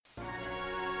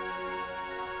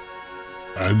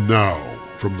And now,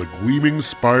 from the gleaming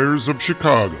spires of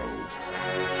Chicago,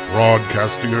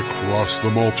 broadcasting across the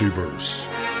multiverse,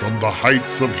 from the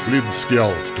heights of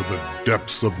Hlidskjalf to the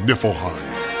depths of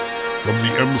Niflheim, from the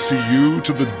MCU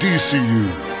to the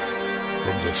DCU,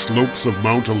 from the slopes of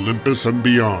Mount Olympus and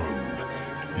beyond,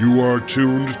 you are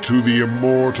tuned to the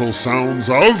immortal sounds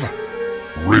of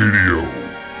Radio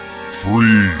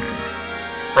Free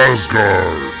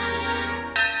Asgard.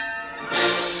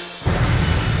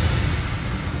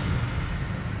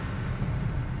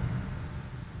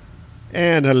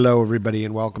 And hello, everybody,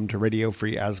 and welcome to Radio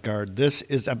Free Asgard. This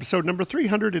is episode number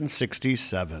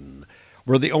 367.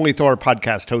 We're the only Thor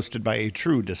podcast hosted by a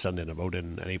true descendant of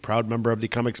Odin and a proud member of the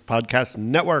Comics Podcast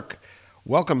Network.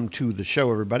 Welcome to the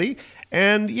show, everybody.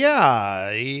 And yeah,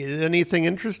 anything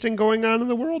interesting going on in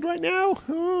the world right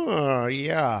now?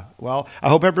 Yeah. Well, I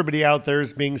hope everybody out there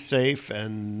is being safe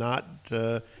and not,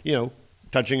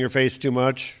 touching your face too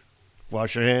much.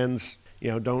 Wash your hands.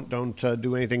 Don't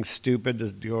do anything stupid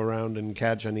to go around and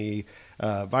catch any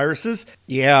viruses.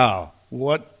 Yeah,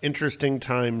 what interesting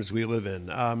times we live in.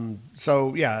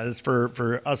 As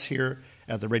for us here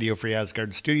at the Radio Free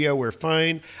Asgard studio, we're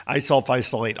fine. I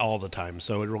self-isolate all the time,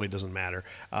 so it really doesn't matter.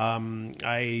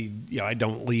 I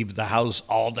don't leave the house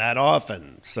all that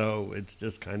often, so it's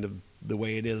just kind of the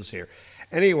way it is here.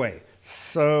 Anyway,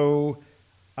 so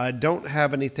I don't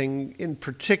have anything in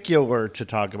particular to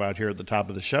talk about here at the top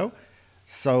of the show.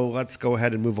 So let's go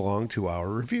ahead and move along to our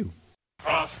review.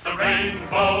 Cross the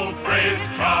rainbow bridge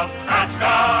of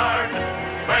Asgard,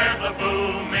 where the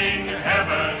booming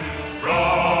heavens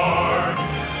roar.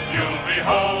 You'll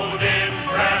behold in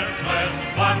breathless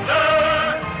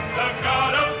wonder the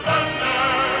god of thunder,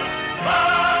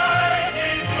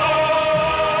 mighty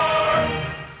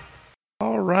Thor.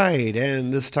 All right,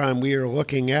 and this time we are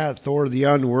looking at Thor the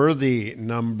Unworthy,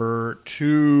 number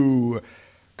 2.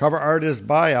 Cover art is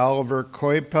by Oliver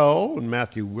Coipel and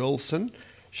Matthew Wilson.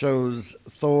 Shows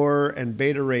Thor and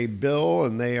Beta Ray Bill,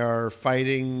 and they are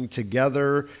fighting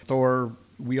together. Thor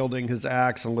wielding his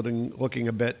axe and looking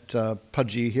a bit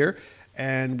pudgy here.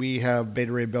 And we have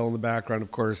Beta Ray Bill in the background, of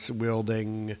course,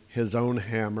 wielding his own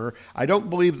hammer. I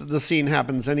don't believe that the scene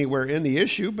happens anywhere in the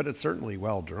issue, but it's certainly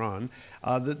well drawn.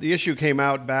 The issue came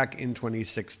out back in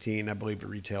 2016. I believe it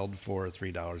retailed for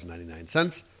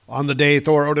 $3.99. On the day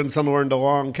Thor Odinson learned a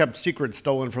long-kept secret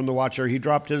stolen from the Watcher, he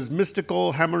dropped his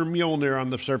mystical hammer Mjolnir on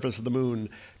the surface of the moon.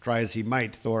 Try as he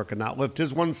might, Thor could not lift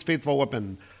his once faithful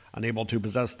weapon. Unable to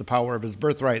possess the power of his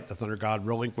birthright, the Thunder God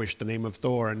relinquished the name of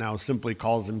Thor and now simply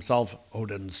calls himself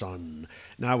Odinson.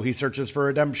 Now he searches for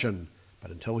redemption,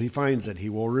 but until he finds it, he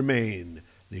will remain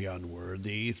the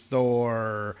Unworthy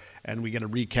Thor. And we get a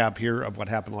recap here of what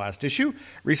happened last issue.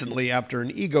 Recently, after an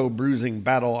ego-bruising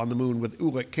battle on the moon with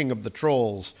Ulik, king of the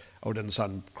trolls,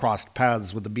 Odinson crossed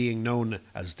paths with a being known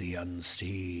as the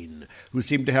Unseen, who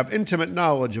seemed to have intimate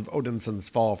knowledge of Odinson's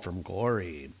fall from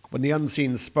glory. When the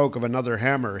Unseen spoke of another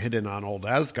hammer hidden on old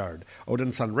Asgard,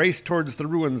 Odinson raced towards the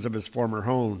ruins of his former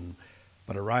home,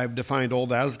 but arrived to find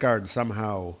old Asgard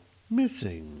somehow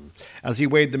missing. As he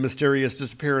weighed the mysterious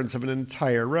disappearance of an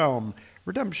entire realm,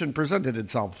 redemption presented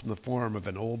itself in the form of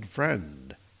an old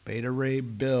friend, Beta Ray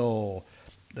Bill.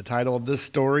 The title of this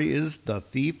story is The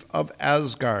Thief of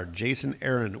Asgard. Jason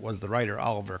Aaron was the writer.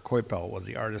 Oliver Coipel was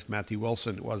the artist. Matthew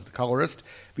Wilson was the colorist.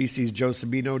 VC's Joe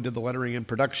Sabino did the lettering and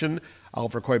production.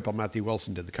 Oliver Coipel, Matthew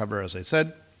Wilson did the cover, as I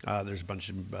said. There's a bunch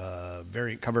of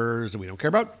variant covers that we don't care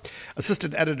about.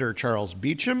 Assistant editor Charles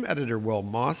Beecham, editor Will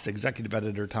Moss, executive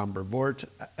editor Tom Brevoort,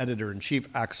 editor-in-chief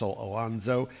Axel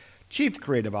Alonso, chief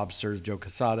creative officers Joe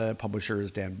Quesada,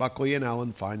 publishers Dan Buckley, and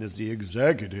Alan Fine is the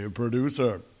executive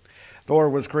producer.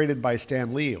 Thor was created by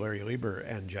Stan Lee, Larry Lieber,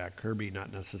 and Jack Kirby,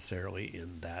 not necessarily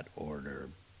in that order.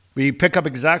 We pick up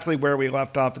exactly where we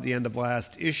left off at the end of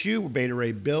last issue. Beta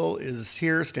Ray Bill is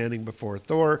here standing before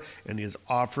Thor and is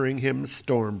offering him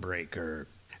Stormbreaker.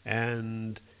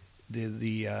 And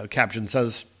the caption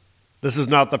says, "This is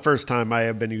not the first time I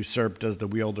have been usurped as the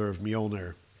wielder of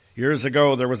Mjolnir. Years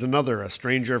ago, there was another, a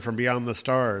stranger from beyond the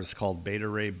stars, called Beta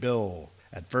Ray Bill.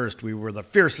 At first, we were the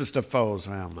fiercest of foes.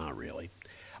 Well, not really.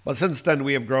 But since then,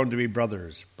 we have grown to be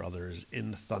brothers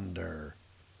in thunder.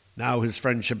 Now his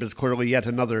friendship is clearly yet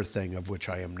another thing of which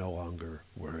I am no longer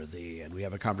worthy." And we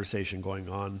have a conversation going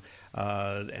on,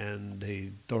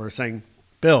 and Thor is saying,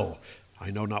 "Bill, I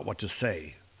know not what to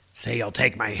say." "Say you'll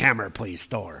take my hammer, please,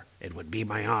 Thor. It would be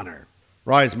my honor."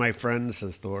 "Rise, my friend,"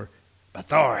 says Thor. "But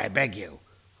Thor, I beg you."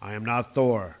 "I am not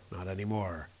Thor, not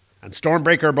anymore. And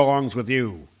Stormbreaker belongs with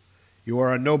you. You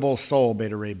are a noble soul,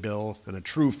 Beta Ray Bill, and a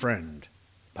true friend."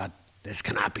 "But this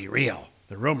cannot be real.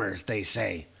 The rumors, they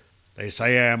say." "They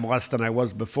say I am less than I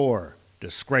was before.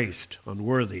 disgraced,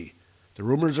 unworthy. The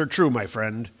rumors are true, my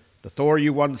friend. The Thor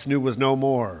you once knew was no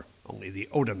more. Only the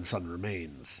Odinson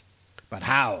remains. But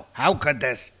how? How could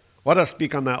this? Let us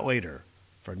speak on that later.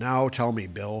 For now, tell me,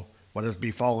 Bill, what has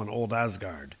befallen old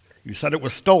Asgard? You said it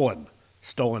was stolen.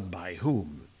 Stolen by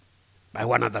whom? By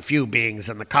one of the few beings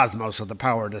in the cosmos with the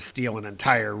power to steal an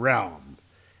entire realm.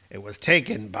 It was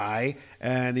taken by...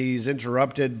 And he's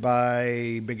interrupted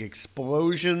by big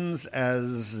explosions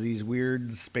as these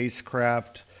weird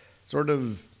spacecraft, sort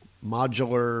of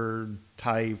modular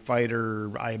TIE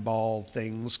fighter eyeball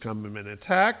things come and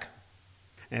attack.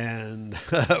 And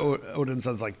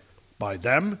Odinson's like, by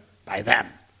them? By them.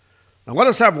 Now let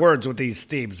us have words with these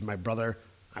thieves, my brother.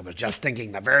 I was just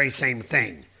thinking the very same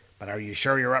thing. But are you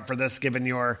sure you're up for this, given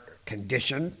your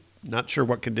condition? Not sure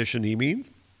what condition he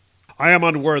means. I am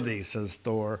unworthy, says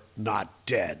Thor, not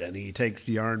dead. And he takes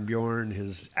the Arnbjorn,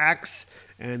 his axe,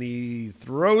 and he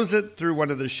throws it through one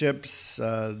of the ships.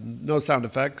 No sound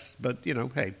effects, but,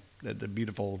 hey, the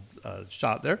beautiful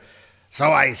shot there.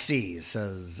 So I see,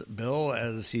 says Bill,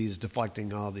 as he's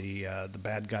deflecting all the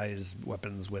bad guys'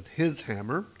 weapons with his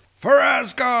hammer. For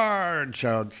Asgard,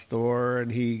 shouts Thor,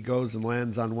 and he goes and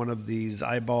lands on one of these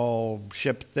eyeball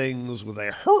ship things with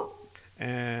a hurt.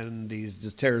 And he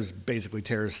just basically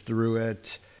tears through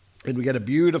it. And we get a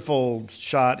beautiful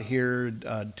shot here,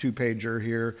 two-pager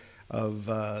here, of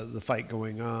the fight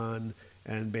going on.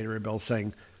 And Beta Ray Bill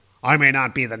saying, I may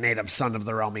not be the native son of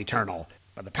the realm eternal,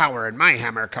 but the power in my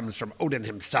hammer comes from Odin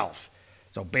himself.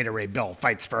 So Beta Ray Bill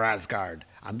fights for Asgard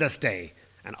on this day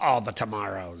and all the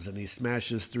tomorrows. And he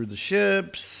smashes through the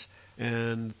ships.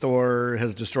 And Thor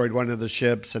has destroyed one of the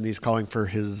ships, and he's calling for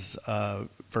his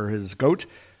goat.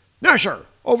 Nasher,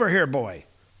 over here, boy.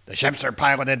 The ships are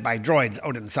piloted by droids,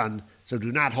 Odinson, so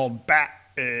do not hold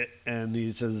back. And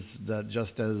he says that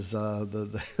just as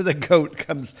the goat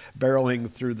comes barreling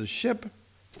through the ship,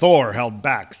 Thor held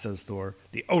back, says Thor.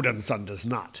 The Odinson does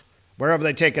not. Where have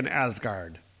they taken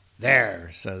Asgard?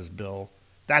 There, says Bill.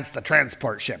 That's the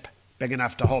transport ship, big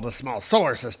enough to hold a small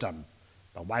solar system.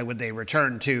 But why would they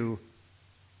return to...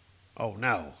 Oh,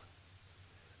 no.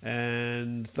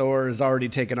 And Thor has already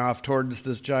taken off towards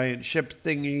this giant ship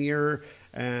thing here.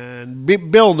 And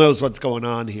Bill knows what's going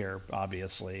on here,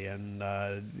 obviously. And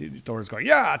Thor's going,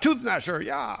 yeah, Tooth Gnasher,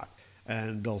 yeah.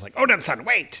 And Bill's like, Odinson,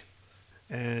 wait.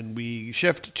 And we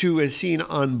shift to a scene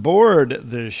on board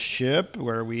this ship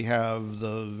where we have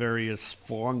the various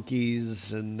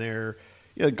flunkies and their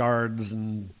guards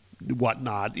and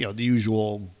whatnot, the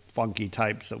usual funky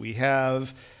types that we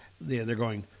have. They're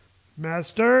going,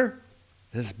 Master?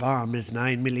 This bomb is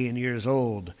 9 million years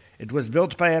old. It was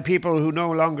built by a people who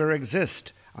no longer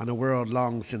exist on a world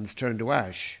long since turned to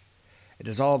ash. It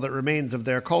is all that remains of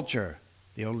their culture,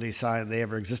 the only sign they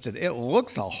ever existed. It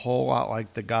looks a whole lot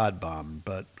like the God bomb,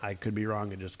 but I could be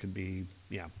wrong. It just could be,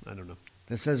 I don't know.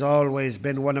 This has always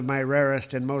been one of my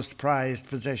rarest and most prized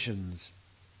possessions.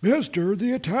 Mister,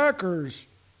 the attackers.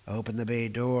 Open the bay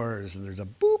doors, and there's a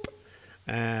boop,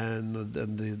 and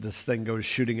this thing goes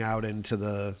shooting out into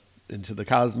the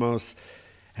cosmos,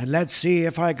 and let's see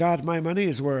if I got my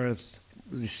money's worth.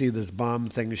 You see this bomb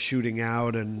thing shooting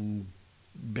out and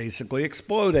basically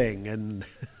exploding, and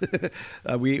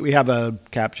we have a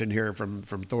caption here from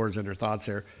Thor's Inner Thoughts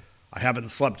here. I haven't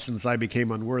slept since I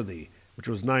became unworthy, which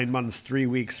was 9 months, 3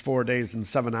 weeks, 4 days, and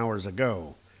 7 hours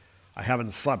ago. I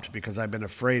haven't slept because I've been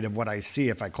afraid of what I see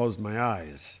if I closed my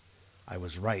eyes. I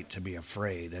was right to be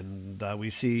afraid. And we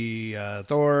see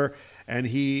Thor, and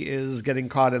he is getting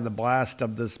caught in the blast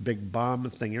of this big bomb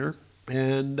thinger.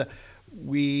 And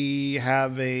we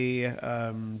have a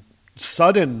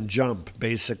sudden jump,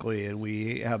 basically, and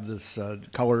we have this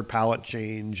color palette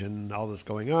change and all this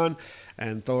going on.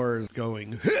 And Thor is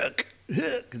going,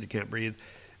 because he can't breathe.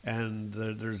 And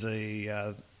there's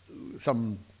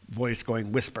some voice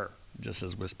going, whisper, just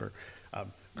says whisper.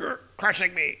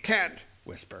 Crushing me, can't.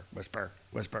 Whisper, whisper,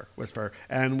 whisper, whisper.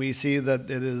 And we see that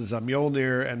it is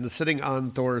Mjolnir and sitting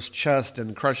on Thor's chest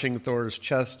and crushing Thor's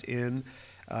chest in.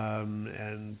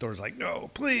 And Thor's like, no,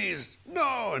 please,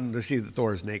 no. And we see that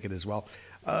Thor's naked as well.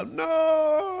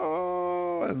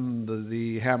 No. And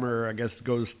the hammer, I guess,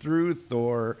 goes through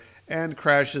Thor and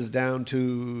crashes down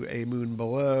to a moon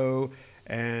below.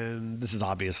 And this is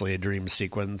obviously a dream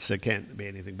sequence. It can't be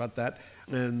anything but that.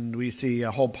 And we see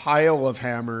a whole pile of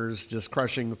hammers just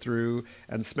crushing through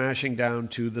and smashing down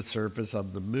to the surface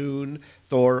of the moon.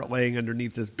 Thor laying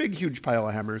underneath this big, huge pile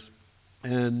of hammers.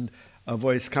 And a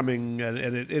voice coming, and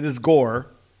it is Gore,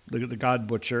 the God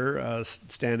Butcher,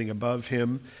 standing above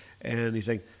him. And he's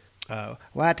saying,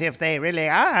 what if they really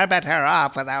are better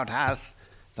off without us?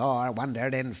 Thor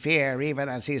wondered in fear even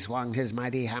as he swung his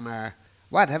mighty hammer.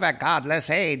 What if a godless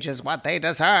age is what they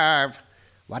deserve?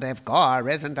 What if Gore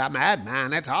isn't a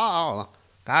madman at all?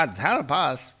 Gods help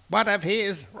us. What if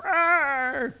he's...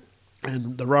 Roar!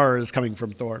 And the roar is coming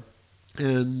from Thor.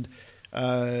 And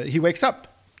he wakes up.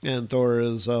 And Thor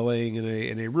is laying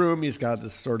in a room. He's got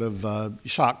this sort of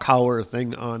shock collar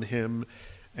thing on him.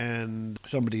 And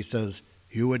somebody says,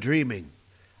 "You were dreaming."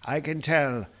 "I can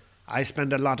tell. I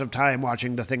spend a lot of time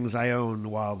watching the things I own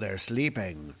while they're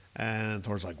sleeping." And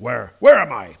Thor's like, Where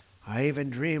am I?" "I even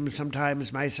dream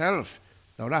sometimes myself,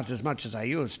 though not as much as I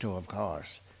used to, of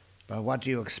course. But what do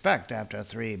you expect after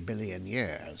 3 billion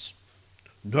years?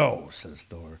 "No," says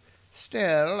Thor.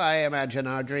 "Still, I imagine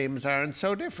our dreams aren't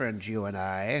so different, you and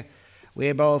I.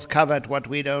 We both covet what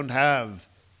we don't have.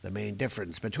 The main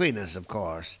difference between us, of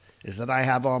course, is that I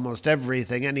have almost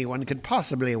everything anyone could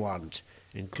possibly want,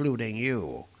 including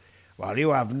you, while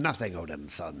you have nothing,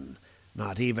 Odinson,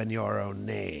 not even your own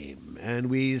name." And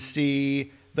we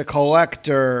see the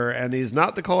Collector, and he's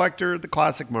not the Collector, the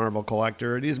classic Marvel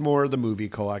Collector, and he's more the movie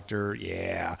Collector,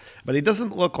 yeah. But he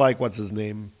doesn't look like, what's his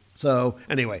name? So,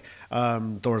 anyway,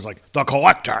 Thor's like, "The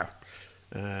Collector!"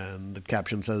 And the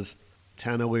caption says,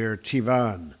 "Tanalir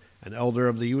Tivan, an elder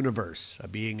of the universe, a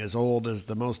being as old as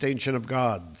the most ancient of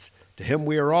gods. To him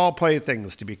we are all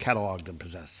playthings to be catalogued and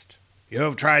possessed."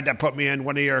 "You've tried to put me in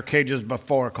one of your cages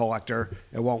before, Collector.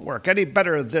 It won't work any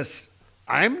better this..."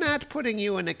 "I'm not putting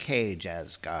you in a cage,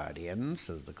 Asgardian,"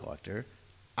 says the Collector.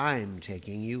 "I'm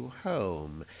taking you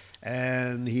home."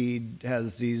 And he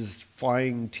has these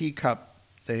flying teacup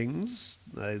things.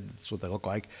 That's what they look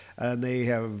like. And they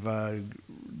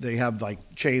have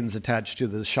like chains attached to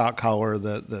the shock collar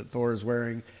that Thor is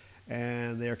wearing.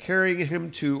 And they're carrying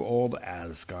him to old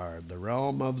Asgard, the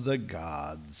realm of the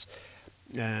gods.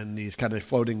 And he's kind of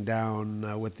floating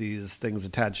down with these things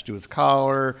attached to his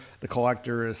collar. The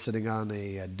Collector is sitting on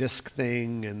a disc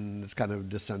thing, and it's kind of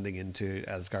descending into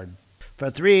Asgard.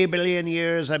 "For 3 billion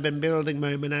years I've been building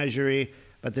my menagerie,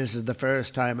 but this is the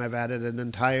first time I've added an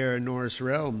entire Norse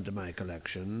realm to my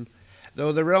collection.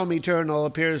 Though the realm eternal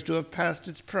appears to have passed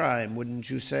its prime, wouldn't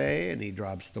you say?" And he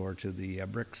drops Thor to the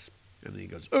bricks, and he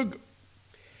goes, "Ugh!"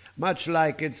 "Much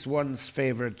like its once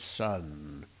favorite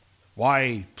son."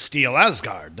 "Why steal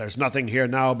Asgard? There's nothing here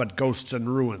now but ghosts and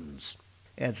ruins."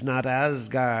 "It's not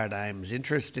Asgard I'm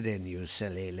interested in, you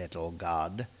silly little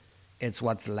god. It's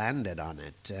what's landed on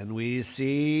it." And we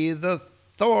see the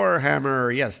Thor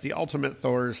hammer. Yes, the ultimate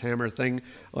Thor's hammer thing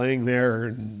laying there,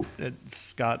 and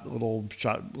it's got little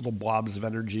blobs of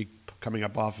energy coming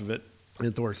up off of it.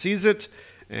 And Thor sees it,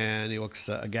 and he looks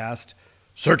aghast.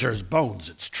 "Surtur's bones,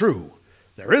 it's true.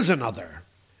 There is another."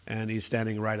 And he's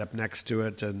standing right up next to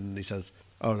it, and he says,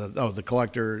 the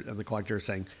Collector, and the Collector is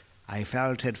saying, "I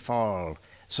felt it fall,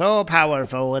 so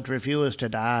powerful it refused to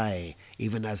die,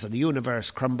 even as the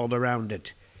universe crumbled around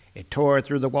it. It tore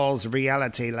through the walls of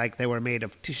reality like they were made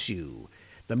of tissue.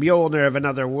 The Mjolnir of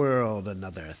another world,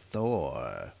 another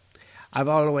Thor. I've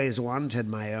always wanted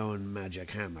my own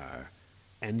magic hammer.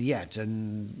 And yet,"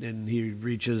 and he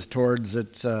reaches towards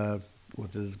it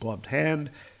with his gloved hand,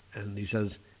 and he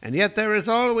says, "And yet there is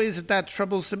always that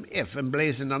troublesome if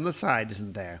emblazoned on the side,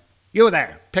 isn't there? You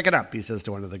there, pick it up," he says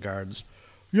to one of the guards.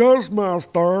 "Yes,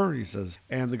 master," he says.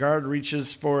 And the guard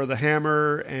reaches for the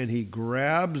hammer, and he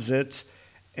grabs it,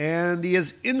 and he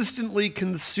is instantly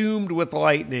consumed with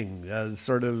lightning.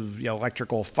 Sort of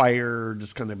electrical fire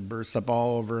just kind of bursts up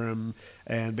all over him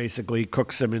and basically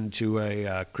cooks him into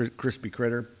a crispy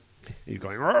critter. He's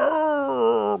going,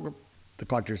 "Arrgh!" The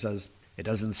Collector says, "It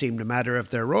doesn't seem to matter if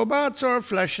they're robots or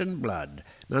flesh and blood.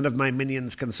 None of my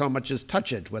minions can so much as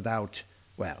touch it without,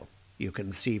 well, you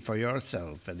can see for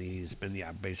yourself." And he's been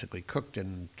basically cooked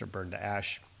and burned to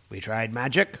ash. "We tried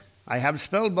magic. I have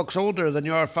spell books older than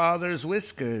your father's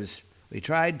whiskers. We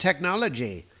tried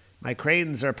technology. My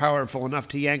cranes are powerful enough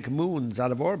to yank moons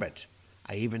out of orbit.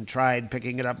 I even tried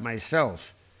picking it up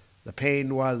myself. The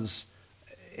pain was,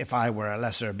 if I were a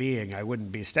lesser being, I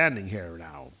wouldn't be standing here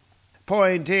now.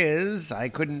 Point is, I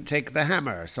couldn't take the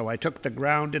hammer, so I took the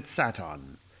ground it sat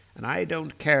on. And I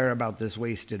don't care about this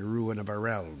wasted ruin of a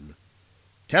realm.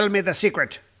 Tell me the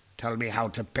secret. Tell me how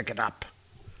to pick it up."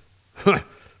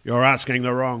 "You're asking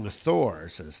the wrong Thor,"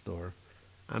 says Thor.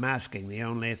 "I'm asking the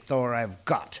only Thor I've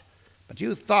got.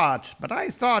 But I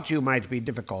thought you might be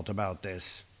difficult about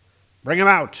this. Bring him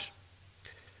out."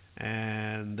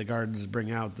 And the guards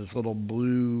bring out this little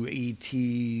blue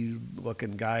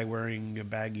ET-looking guy wearing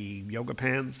baggy yoga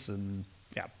pants, and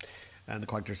the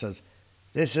Collector says,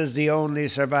 "This is the only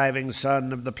surviving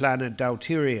son of the planet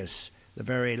Deuterius, the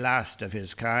very last of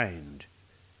his kind.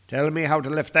 Tell me how to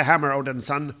lift the hammer,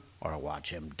 Odinson, or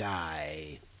watch him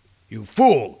die." "You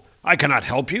fool! I cannot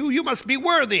help you. You must be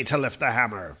worthy to lift the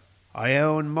hammer. I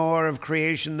own more of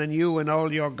creation than you and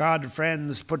all your god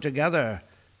friends put together.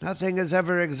 Nothing has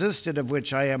ever existed of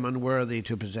which I am unworthy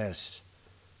to possess.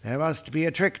 There must be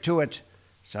a trick to it,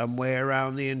 some way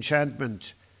around the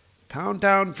enchantment. Count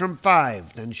down from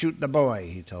 5, then shoot the boy,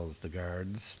 he tells the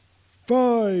guards.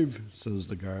 5, says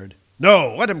the guard.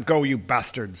 No, let him go, you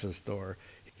bastard, says Thor.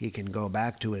 He can go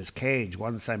back to his cage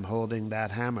once I'm holding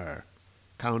that hammer.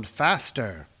 Count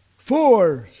faster.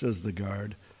 4, says the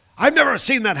guard. I've never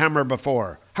seen that hammer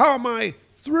before. How am I?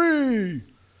 3.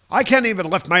 I can't even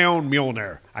lift my own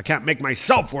Mjolnir. I can't make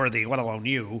myself worthy, let alone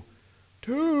you.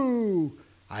 2.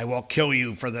 I will kill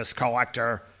you for this,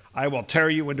 collector. I will tear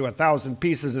you into 1,000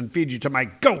 pieces and feed you to my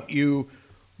goat, you.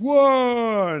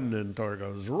 1. And Thor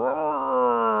goes,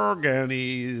 roar, and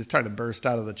he's trying to burst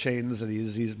out of the chains that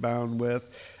he's bound with.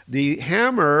 The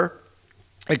hammer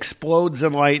explodes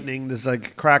in lightning. There's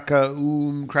like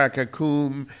crack-a-oom,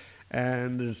 crack-a-coom,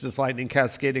 and there's this lightning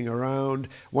cascading around.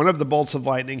 One of the bolts of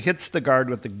lightning hits the guard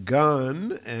with the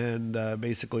gun and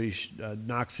basically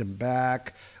knocks him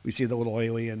back. We see the little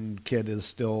alien kid is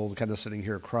still kind of sitting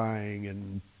here crying,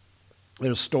 and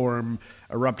there's a storm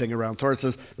erupting around. Thor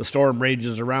says, the storm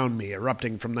rages around me,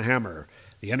 erupting from the hammer.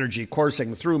 The energy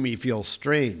coursing through me feels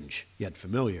strange, yet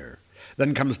familiar.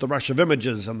 Then comes the rush of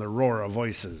images and the roar of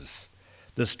voices.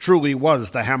 This truly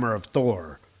was the hammer of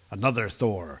Thor, another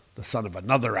Thor, the son of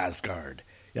another Asgard.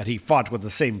 Yet he fought with the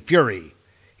same fury.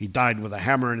 He died with a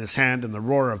hammer in his hand and the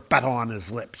roar of battle on his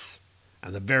lips,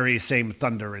 and the very same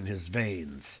thunder in his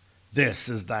veins. This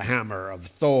is the hammer of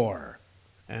Thor.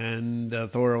 And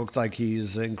Thor looks like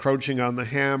he's encroaching on the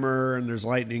hammer, and there's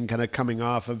lightning kind of coming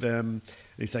off of him. And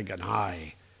he's thinking,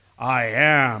 I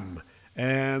am.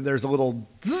 And there's a little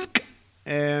zzz,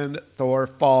 and Thor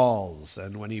falls.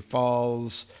 And when he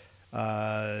falls,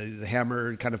 the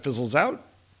hammer kind of fizzles out.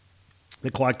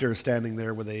 The collector is standing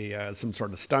there with some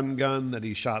sort of stun gun that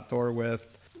he shot Thor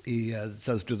with. He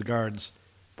says to the guards,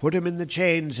 put him in the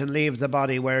chains and leave the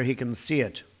body where he can see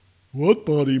it. What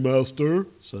body, master?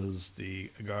 Says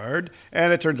the guard.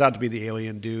 And it turns out to be the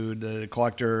alien dude. The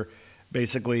collector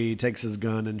basically takes his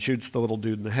gun and shoots the little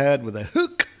dude in the head with a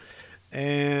hook.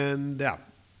 And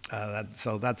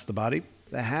so that's the body.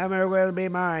 The hammer will be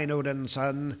mine,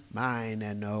 Odinson, mine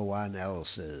and no one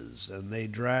else's. And they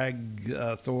drag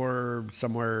Thor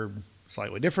somewhere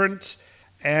slightly different.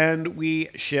 And we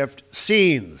shift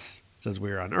scenes. It says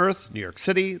we're on Earth, New York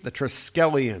City, the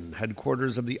Triskelion,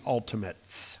 headquarters of the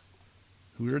Ultimates.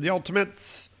 Who are the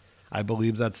Ultimates? I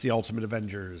believe that's the Ultimate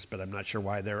Avengers, but I'm not sure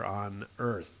why they're on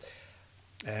Earth.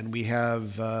 And we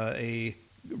have a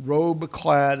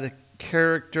robe-clad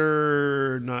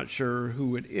character, not sure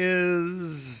who it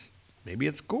is. Maybe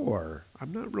it's Gore.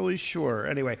 I'm not really sure.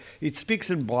 Anyway, he speaks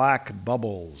in black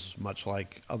bubbles, much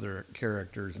like other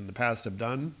characters in the past have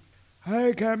done.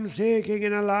 I come seeking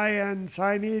an alliance.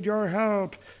 I need your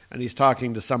help. And he's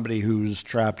talking to somebody who's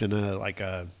trapped in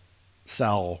a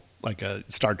cell, like a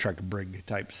Star Trek brig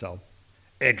type cell.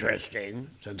 Interesting,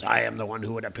 since I am the one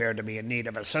who would appear to be in need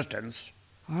of assistance.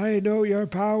 I know your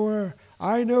power.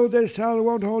 I know this cell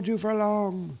won't hold you for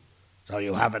long. So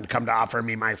you haven't come to offer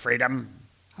me my freedom?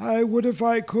 I would if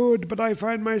I could, but I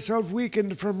find myself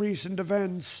weakened from recent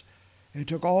events. It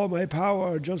took all my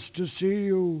power just to see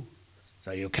you.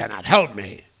 So you cannot help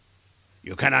me.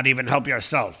 You cannot even help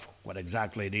yourself. What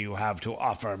exactly do you have to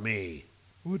offer me?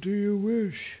 What do you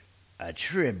wish? A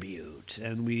tribute.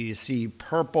 And we see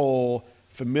purple,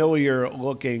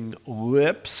 familiar-looking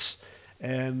lips.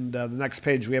 And the next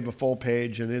page, we have a full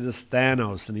page, and it is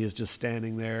Thanos, and he is just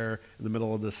standing there in the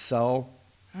middle of this cell.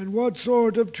 And what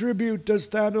sort of tribute does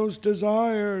Thanos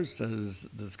desire? Says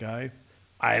this guy.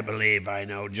 I believe I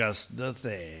know just the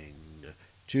thing.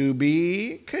 To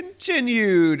be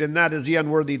continued, and that is the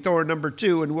Unworthy Thor number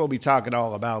 2, and we'll be talking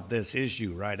all about this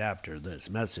issue right after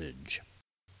this message.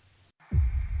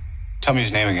 Tell me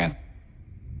his name again.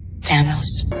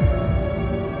 Thanos.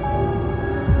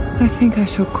 I think I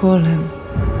shall call him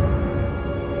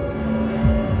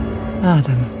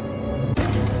Adam.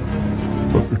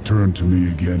 But return to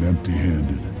me again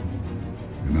empty-handed,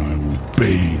 and I will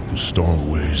bathe the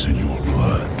starways in your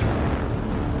blood.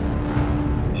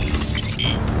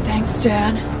 Thanks,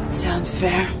 Dad. Sounds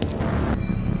fair.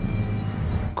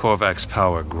 Korvac's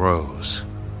power grows,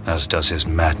 as does his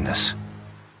madness.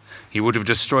 He would have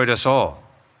destroyed us all,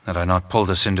 had I not pulled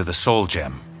us into the Soul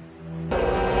Gem.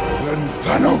 Then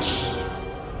Thanos,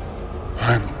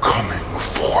 I'm coming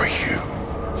for you.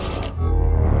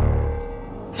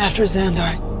 After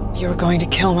Xandar, you were going to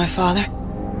kill my father?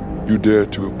 You dare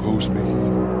to oppose me?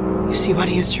 You see what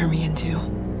he has turned me into.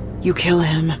 You kill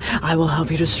him, I will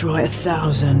help you destroy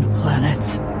 1,000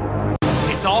 planets.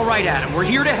 It's all right, Adam. We're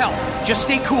here to help. Just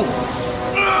stay cool.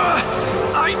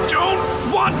 I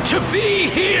don't want to be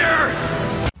here!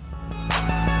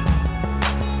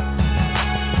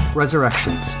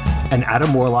 Resurrections, an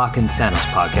Adam Warlock and Thanos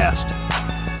podcast.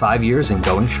 5 years and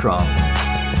going strong.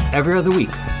 Every other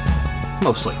week.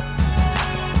 Mostly.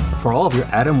 For all of your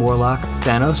Adam Warlock,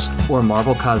 Thanos, or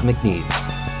Marvel Cosmic needs.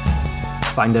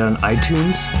 Find it on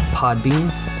iTunes,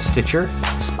 Podbean, Stitcher,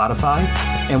 Spotify,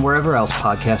 and wherever else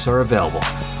podcasts are available.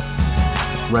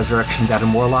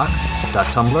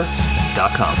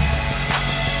 ResurrectionsAdamWarlock.tumblr.com.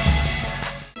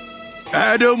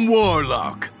 Adam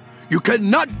Warlock. You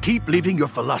cannot keep leaving your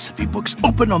philosophy books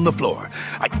open on the floor.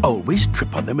 I always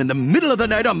trip on them in the middle of the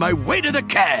night on my way to the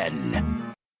can.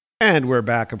 And we're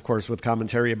back, of course, with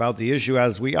commentary about the issue,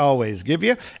 as we always give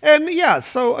you. And yeah,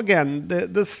 so again,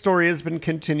 this story has been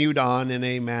continued on in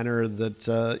a manner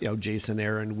that Jason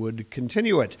Aaron would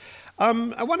continue it.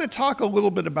 I want to talk a little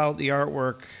bit about the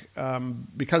artwork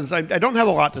because I don't have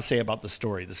a lot to say about the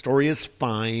story. The story is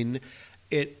fine.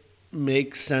 It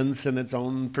makes sense in its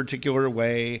own particular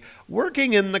way.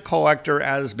 Working in the Collector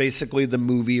as basically the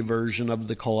movie version of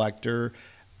the Collector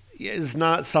is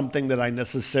not something that I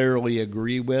necessarily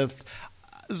agree with,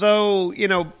 though,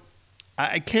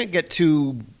 I can't get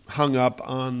too hung up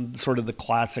on sort of the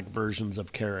classic versions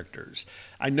of characters.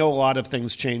 I know a lot of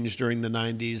things changed during the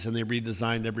 90s and they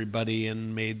redesigned everybody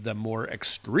and made them more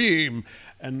extreme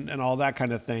and all that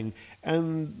kind of thing.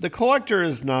 And the Collector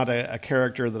is not a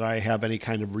character that I have any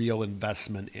kind of real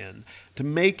investment in. To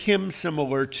make him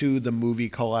similar to the movie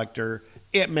Collector,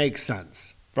 it makes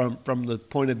sense from the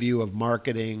point of view of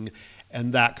marketing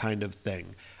and that kind of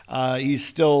thing. He's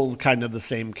still kind of the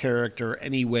same character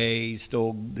anyway. He's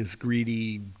still this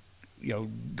greedy,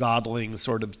 godling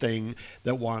sort of thing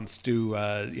that wants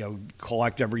to,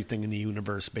 collect everything in the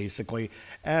universe, basically.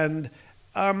 And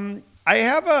I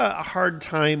have a hard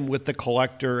time with the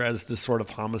Collector as this sort of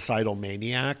homicidal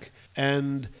maniac.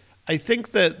 And I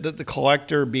think that the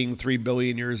Collector being 3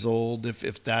 billion years old,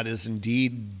 if that is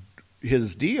indeed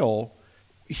his deal,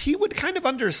 he would kind of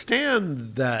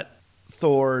understand that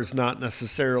Thor's not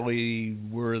necessarily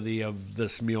worthy of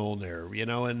this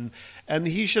Mjolnir, and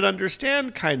he should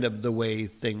understand kind of the way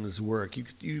things work.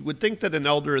 You would think that an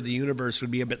Elder of the Universe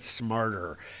would be a bit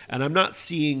smarter, and I'm not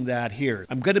seeing that here.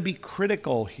 I'm going to be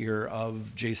critical here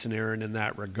of Jason Aaron in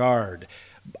that regard.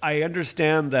 I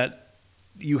understand that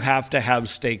you have to have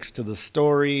stakes to the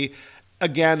story.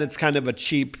 Again, it's kind of a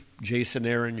cheap Jason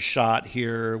Aaron shot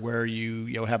here where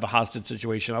you have a hostage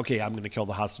situation. Okay, I'm going to kill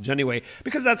the hostage anyway,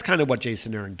 because that's kind of what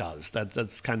Jason Aaron does.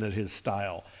 That's kind of his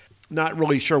style. Not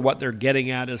really sure what they're getting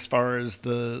at as far as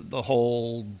the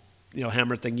whole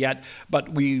hammer thing yet, but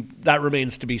that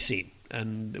remains to be seen,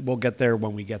 and we'll get there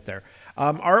when we get there.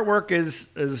 Artwork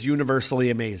is universally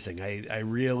amazing. I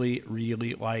really,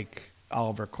 really like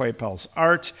Oliver Coipel's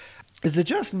art. Is it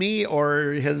just me,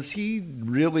 or has he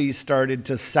really started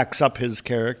to sex up his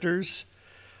characters?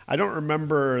 I don't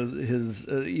remember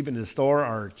even his Thor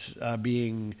art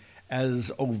being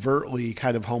as overtly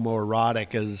kind of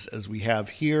homoerotic as we have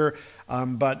here.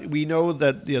 But we know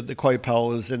that the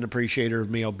Coipel is an appreciator of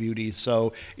male beauty,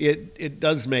 so it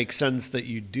does make sense that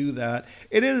you do that.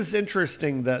 It is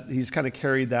interesting that he's kind of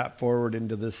carried that forward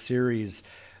into this series.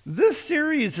 This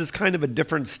series is kind of a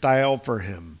different style for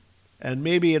him. And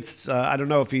maybe it's, I don't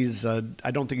know if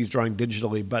I don't think he's drawing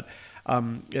digitally, but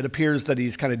it appears that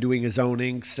he's kind of doing his own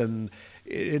inks, and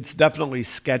it's definitely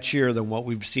sketchier than what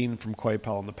we've seen from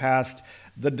Coipel in the past.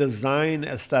 The design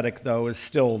aesthetic, though, is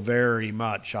still very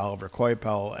much Oliver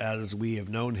Coipel as we have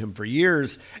known him for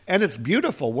years, and it's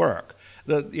beautiful work.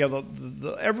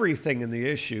 The everything in the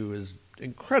issue is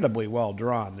incredibly well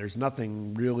drawn. There's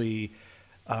nothing really...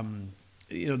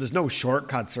 there's no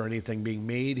shortcuts or anything being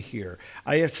made here.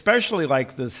 I especially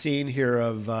like the scene here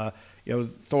of,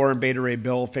 Thor and Beta Ray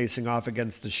Bill facing off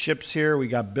against the ships here. We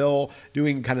got Bill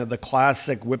doing kind of the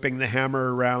classic whipping the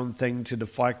hammer around thing to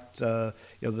deflect, the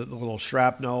little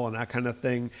shrapnel and that kind of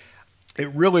thing. It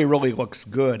really, really looks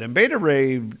good. And Beta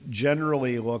Ray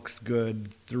generally looks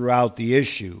good throughout the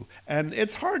issue. And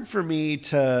it's hard for me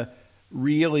to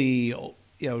really,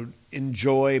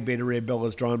 enjoy Beta Ray Bill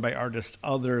as drawn by artists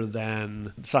other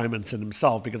than Simonson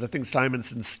himself, because I think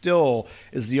Simonson still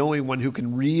is the only one who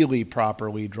can really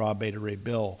properly draw Beta Ray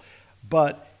Bill.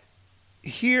 But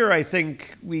here I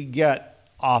think we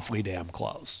get awfully damn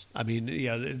close. I mean,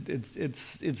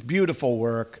 it's beautiful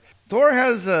work. Thor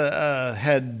has a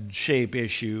head shape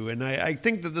issue, and I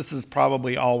think that this is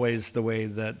probably always the way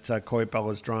that Coipel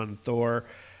has drawn Thor,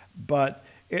 but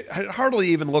it hardly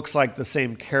even looks like the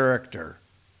same character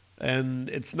and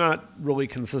it's not really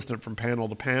consistent from panel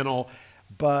to panel.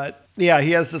 But yeah,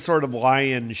 he has this sort of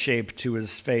lion shape to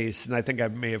his face, and I think I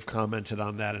may have commented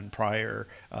on that in prior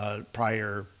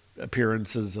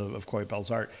appearances of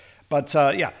Coipel's art. But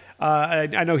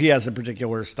I know he has a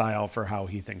particular style for how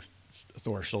he thinks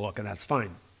Thor should look, and that's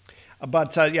fine.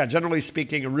 But generally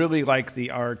speaking, I really like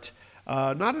the art.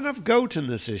 Not enough goat in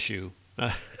this issue.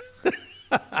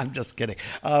 I'm just kidding.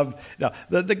 No,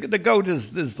 the goat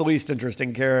is the least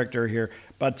interesting character here.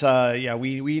 But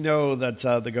we know that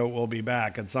the goat will be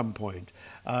back at some point.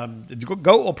 The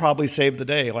goat will probably save the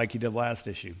day like he did last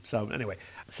issue. So anyway,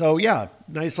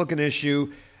 nice looking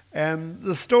issue. And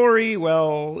the story,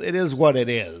 well, it is what it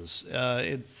is.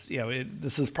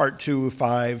 This is part 2 of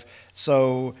 5.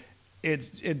 So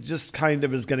it just kind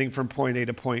of is getting from point A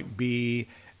to point B.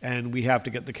 And we have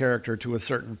to get the character to a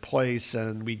certain place,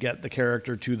 and we get the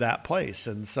character to that place.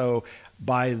 And so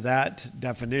by that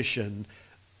definition,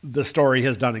 the story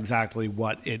has done exactly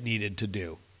what it needed to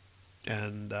do.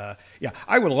 And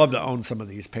I would love to own some of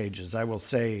these pages. I will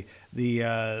say the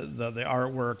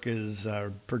artwork is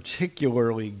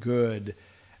particularly good,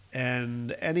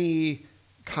 and any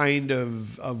kind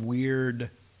of weird,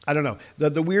 I don't know,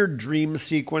 the weird dream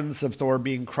sequence of Thor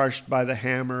being crushed by the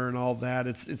hammer and all that.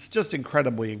 It's just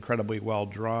incredibly, incredibly well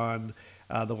drawn.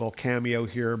 The little cameo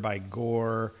here by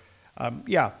Gore.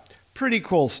 Pretty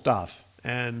cool stuff.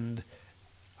 And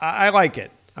I like it.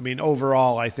 I mean,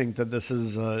 overall, I think that this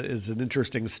is an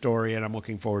interesting story, and I'm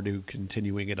looking forward to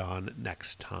continuing it on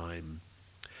next time.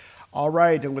 All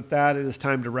right, and with that, it is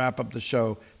time to wrap up the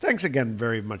show. Thanks again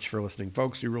very much for listening,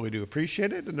 folks. We really do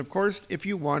appreciate it. And, of course, if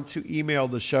you want to email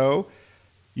the show,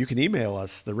 you can email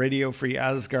us. The Radio Free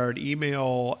Asgard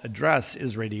email address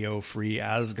is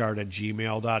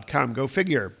radiofreeasgard@gmail.com. Go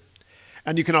figure.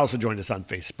 And you can also join us on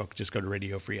Facebook. Just go to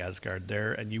Radio Free Asgard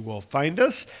there, and you will find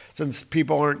us. Since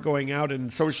people aren't going out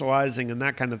and socializing and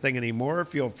that kind of thing anymore,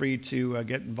 feel free to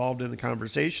get involved in the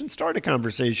conversation. Start a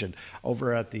conversation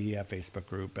over at the Facebook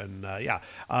group. And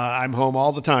I'm home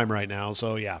all the time right now,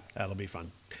 so that'll be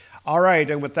fun. All right,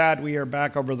 and with that, we are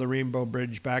back over the Rainbow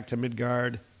Bridge, back to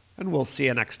Midgard, and we'll see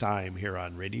you next time here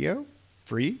on Radio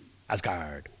Free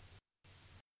Asgard.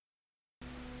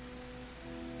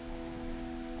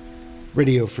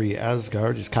 Radio Free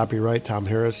Asgard is copyright Tom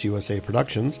Harris USA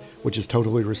Productions, which is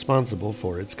totally responsible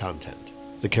for its content.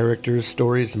 The characters,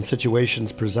 stories, and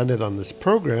situations presented on this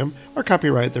program are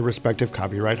copyright their respective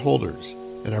copyright holders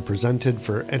and are presented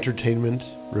for entertainment,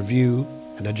 review,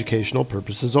 and educational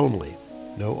purposes only.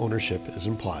 No ownership is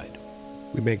implied.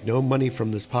 We make no money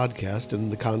from this podcast,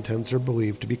 and the contents are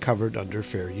believed to be covered under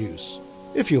fair use.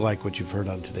 If you like what you've heard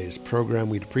on today's program,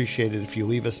 we'd appreciate it if you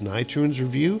leave us an iTunes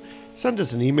review, send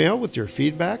us an email with your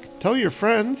feedback, tell your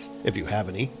friends, if you have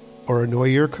any, or annoy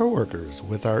your coworkers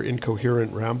with our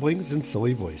incoherent ramblings and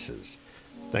silly voices.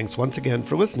 Thanks once again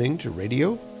for listening to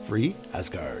Radio Free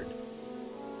Asgard.